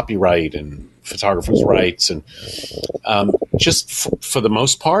about copyright and photographers' rights. And just for the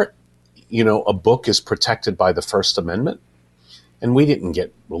most part, a book is protected by the First Amendment. And we didn't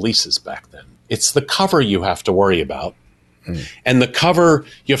get releases back then. It's the cover you have to worry about. And the cover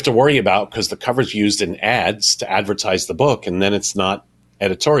you have to worry about because the cover's used in ads to advertise the book, and then it's not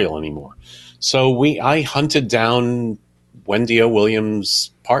editorial anymore. So I hunted down Wendy O. Williams'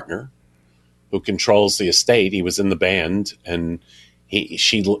 partner, who controls the estate. He was in the band, and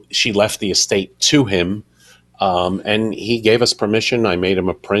she left the estate to him, and he gave us permission. I made him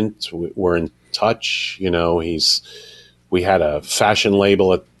a print. We're in touch. We had a fashion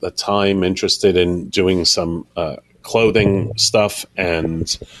label at the time interested in doing some clothing stuff,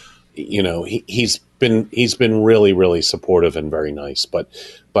 and he's been really, really supportive and very nice. But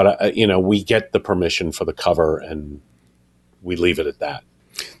we get the permission for the cover, and we leave it at that.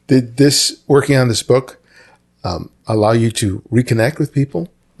 Did this working on this book allow you to reconnect with people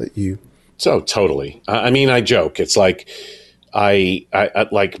that you? So totally. I mean, I joke. It's like I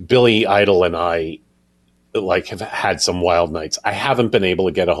like Billy Idol and I have had some wild nights. I haven't been able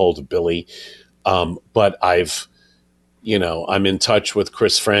to get a hold of Billy, but I'm in touch with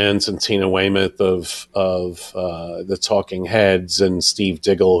Chris Franz and Tina Weymouth of the Talking Heads, and Steve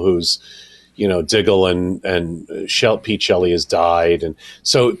Diggle, who's, Diggle and Pete Shelley has died. And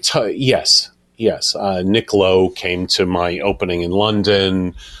so, yes. Nick Lowe came to my opening in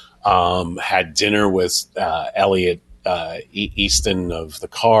London, had dinner with Elliot Easton of the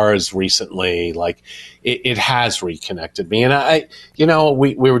Cars recently. Like it has reconnected me. And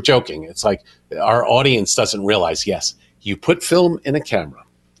we were joking. It's like our audience doesn't realize, yes, you put film in a camera,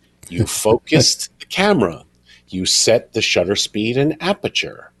 you focused the camera, you set the shutter speed and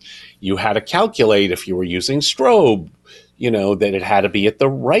aperture. You had to calculate if you were using strobe, that it had to be at the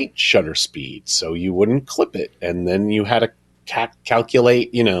right shutter speed so you wouldn't clip it. And then you had to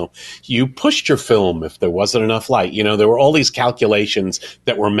calculate, you pushed your film if there wasn't enough light. There were all these calculations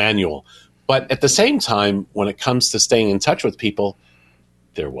that were manual. But at the same time, when it comes to staying in touch with people,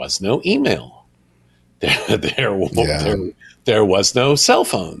 there was no email. There was no cell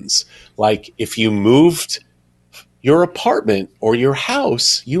phones. Like if you moved your apartment or your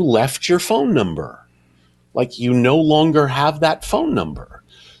house, you left your phone number. Like you no longer have that phone number.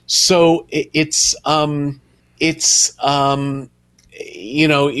 So it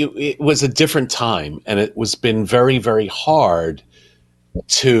was a different time, and it was been very, very hard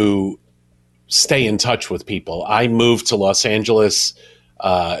to stay in touch with people. I moved to Los Angeles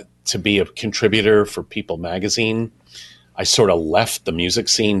to be a contributor for People magazine. I sort of left the music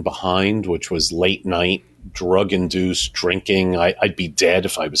scene behind, which was late night, drug-induced drinking. I'd be dead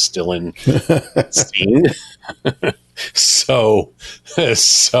if I was still in the scene. So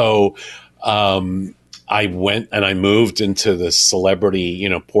I went and I moved into the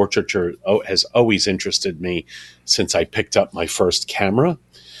celebrity, portraiture has always interested me since I picked up my first camera.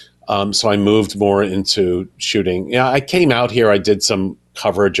 So I moved more into shooting. Yeah, I came out here, I did some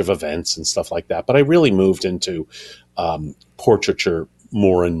coverage of events and stuff like that, but I really moved into portraiture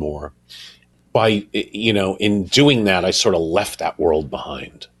more and more. In doing that, I sort of left that world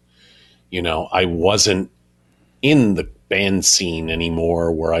behind. I wasn't in the band scene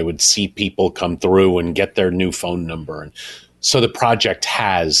anymore where I would see people come through and get their new phone number. And so the project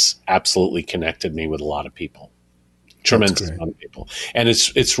has absolutely connected me with a lot of people, tremendous amount of people. And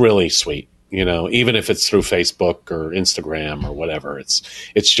it's really sweet, even if it's through Facebook or Instagram or whatever, it's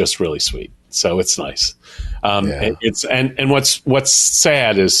just really sweet. So it's nice. And what's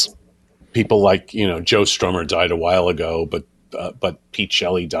sad is people like, Joe Strummer died a while ago, but Pete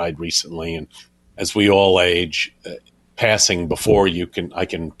Shelley died recently. And as we all age, passing before I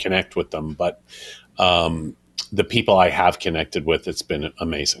can connect with them. But the people I have connected with, it's been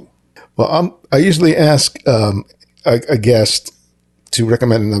amazing. Well, I usually ask a guest to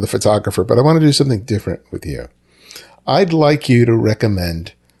recommend another photographer, but I want to do something different with you. I'd like you to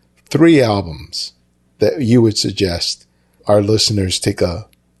recommend 3 albums that you would suggest our listeners take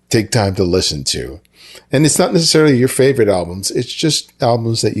time to listen to. And it's not necessarily your favorite albums. It's just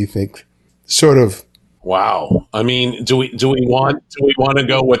albums that you think sort of. Wow. I mean, do we want to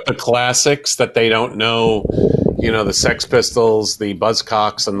go with the classics that they don't know, the Sex Pistols, the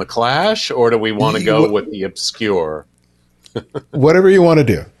Buzzcocks, and the Clash, or do we want to go with the obscure? Whatever you want to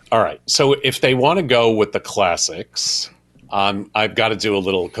do. All right. So if they want to go with the classics, I've got to do a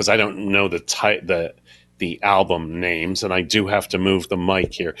little, because I don't know the album names, and I do have to move the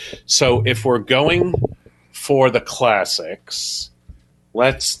mic here. So if we're going for the classics,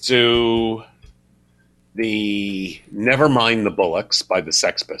 let's do the Nevermind the Bollocks by the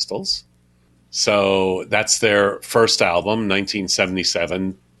Sex Pistols. So that's their first album,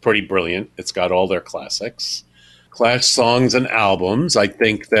 1977. Pretty brilliant. It's got all their classics. Clash songs and albums. I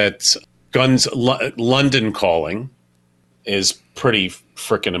think that London Calling is pretty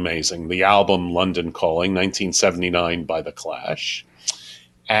freaking amazing. The album London Calling, 1979 by The Clash.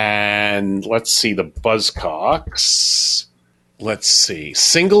 And let's see, the Buzzcocks. Let's see.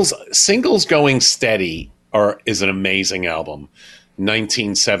 Singles Going Steady is an amazing album,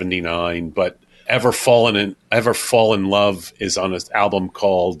 1979. But Ever Fall in Love is on an album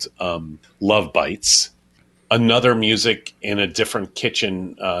called Love Bites. Another Music in a Different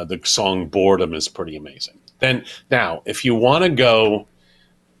Kitchen, the song Boredom is pretty amazing. Then now, if you want to go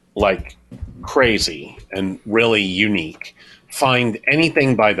like crazy and really unique, find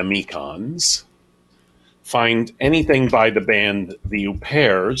anything by the Mekons. Find anything by the band The Au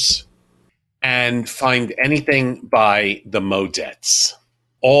Pairs, and find anything by the Modettes.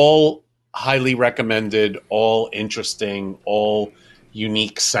 All highly recommended, all interesting, all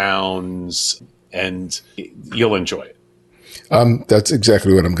unique sounds, and you'll enjoy it. That's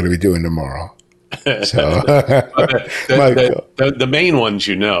exactly what I'm going to be doing tomorrow. So, the main ones,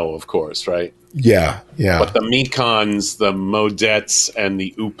 of course, right? Yeah. But the Mekons, the Modettes, and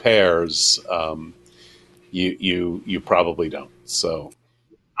the Au Pairs, you probably don't. So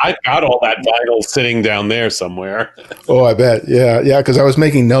I've got all that vinyl sitting down there somewhere. Oh, I bet. Yeah. Because I was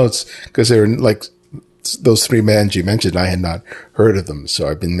making notes because they were like those 3 bands you mentioned. I had not heard of them, so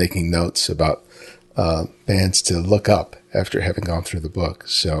I've been making notes about bands to look up after having gone through the book.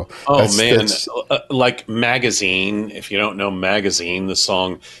 So, like Magazine. If you don't know Magazine, the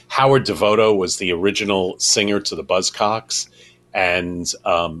song Howard Devoto was the original singer to the Buzzcocks, and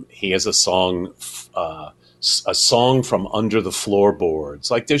he has a song from Under the Floorboards.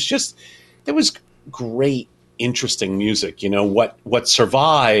 Like there was great, interesting music. What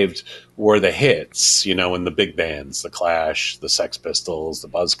survived were the hits, in the big bands, the Clash, the Sex Pistols, the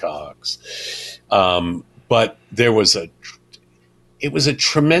Buzzcocks. But it was a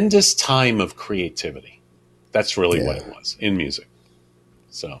tremendous time of creativity. That's really what it was in music.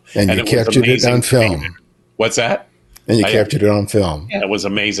 So, and you captured it on film. What's that? And you captured it on film. Yeah, it was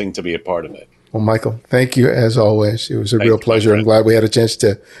amazing to be a part of it. Well, Michael, thank you as always. It was a real pleasure. I'm glad we had a chance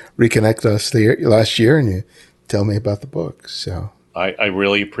to reconnect us last year and you tell me about the book. So I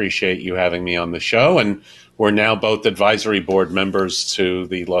really appreciate you having me on the show. And we're now both advisory board members to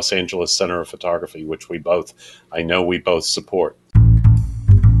the Los Angeles Center of Photography, which I know we both support.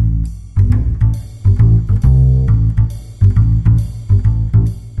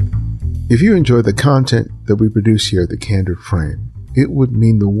 If you enjoy the content that we produce here at The Candid Frame, it would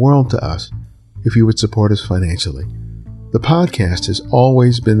mean the world to us if you would support us financially. The podcast has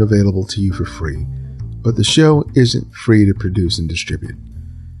always been available to you for free, but the show isn't free to produce and distribute.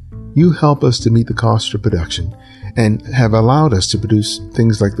 You help us to meet the cost of production and have allowed us to produce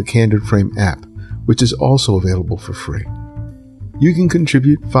things like the Candid Frame app, which is also available for free. You can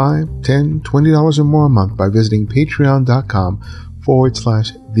contribute $5, $10, $20 or more a month by visiting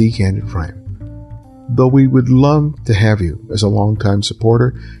patreon.com/The Candid Frame. Though we would love to have you as a longtime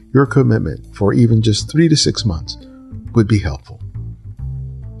supporter, your commitment for even just 3 to 6 months would be helpful.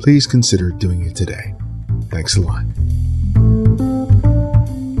 Please consider doing it today. Thanks a lot.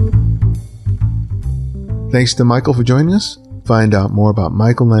 Thanks to Michael for joining us. Find out more about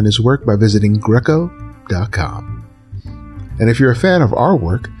Michael and his work by visiting Grecco.com. And if you're a fan of our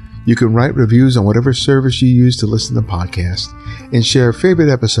work, you can write reviews on whatever service you use to listen to podcasts and share a favorite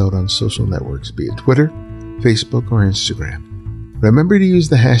episode on social networks, be it Twitter, Facebook, or Instagram. Remember to use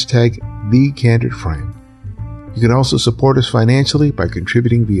the hashtag #TheCandidFrame. You can also support us financially by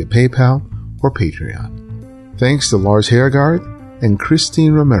contributing via PayPal or Patreon. Thanks to Lars Hergaard and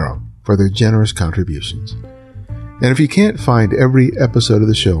Christine Romero for their generous contributions. And if you can't find every episode of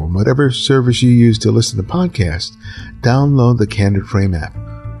the show on whatever service you use to listen to podcasts, download the Candid Frame app,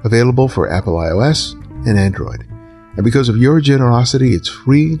 available for Apple iOS and Android. And because of your generosity, it's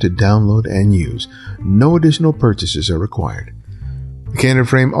free to download and use. No additional purchases are required. The Candid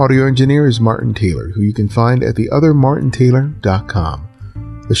Frame audio engineer is Martin Taylor, who you can find at theothermartintaylor.com.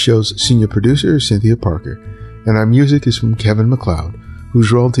 The show's senior producer is Cynthia Parker, and our music is from Kevin MacLeod,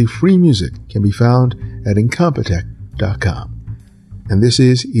 whose royalty-free music can be found at Incompetech.com. And this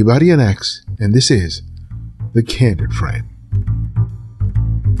is Ibarian X, and this is The Candid Frame.